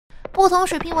不同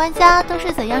水平玩家都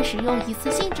是怎样使用一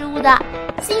次性植物的？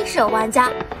新手玩家，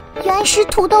原始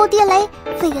土豆地雷，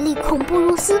威力恐怖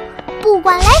如斯，不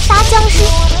管来啥僵尸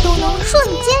都能瞬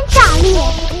间炸裂。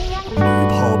你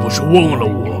怕不是忘了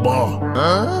我吧？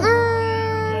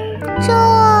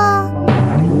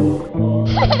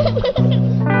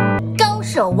高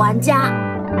手玩家，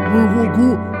文火锅，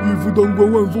一夫当关，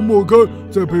万夫莫开，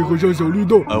再配合上小绿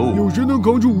豆，有谁能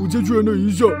扛住5000巨人的一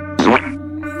下？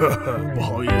呵呵，不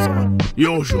好意思啊，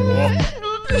又是我。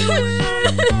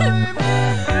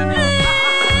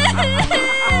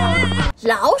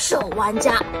老手玩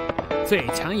家，最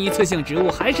强一次性植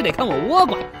物还是得看我倭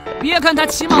瓜，别看它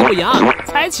其貌不扬，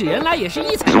踩起人来也是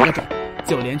一踩一个准，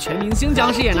就连全明星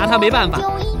僵尸也拿它没办法。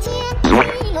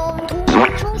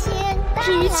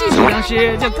至于气球僵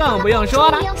尸就更不用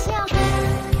说了。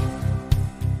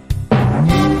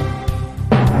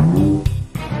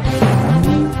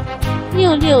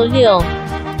666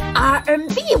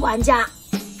 RNB 玩家，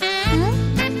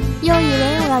又以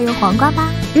为我要用黄瓜吧？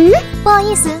不好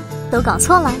意思，都搞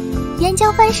错了，岩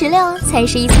浆番石榴才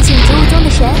是一次性植物中的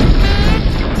神。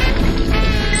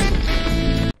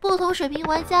不同水平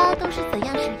玩家都是怎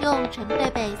样使用陈贝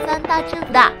贝3大阵法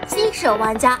的？新手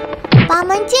玩家，八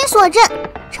门金锁阵，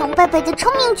陈贝贝的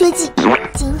成名绝技，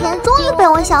今天终于被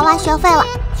我小娃学会了。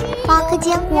8颗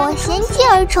坚果衔接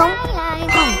而成，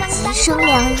太极生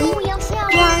两仪，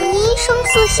两仪生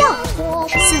四象，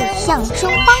四象生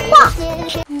八卦。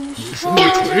你是个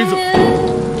锤子。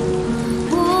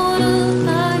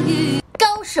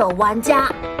高手玩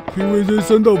家，Pvz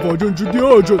 3大法阵之第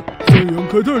2阵，三阳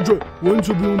开泰阵，完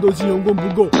全不用担心阳光不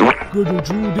够，各种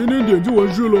植物点点点就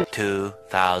完事了。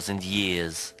2000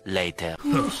 years later，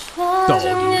 到底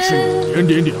是你点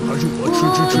点点，还是我吃？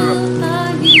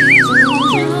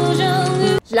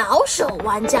老手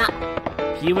玩家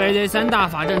，Pvz 3大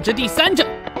法阵之第3阵，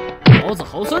猴子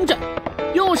猴孙阵，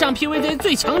用上 Pvz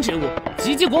最强植物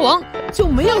吉吉国王，就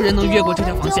没有人能越过这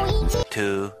条防线。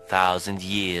2000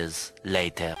 years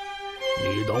later，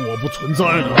 你当我不存在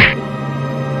呢？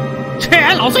吃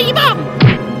俺老孙一棒！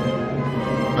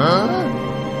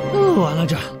完了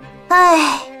这。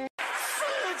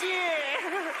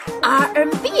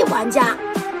RNB 玩家，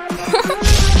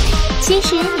其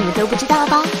实你们都不知道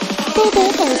吧？贝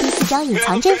贝还有第4招隐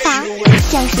藏阵法，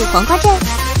像是黄瓜阵，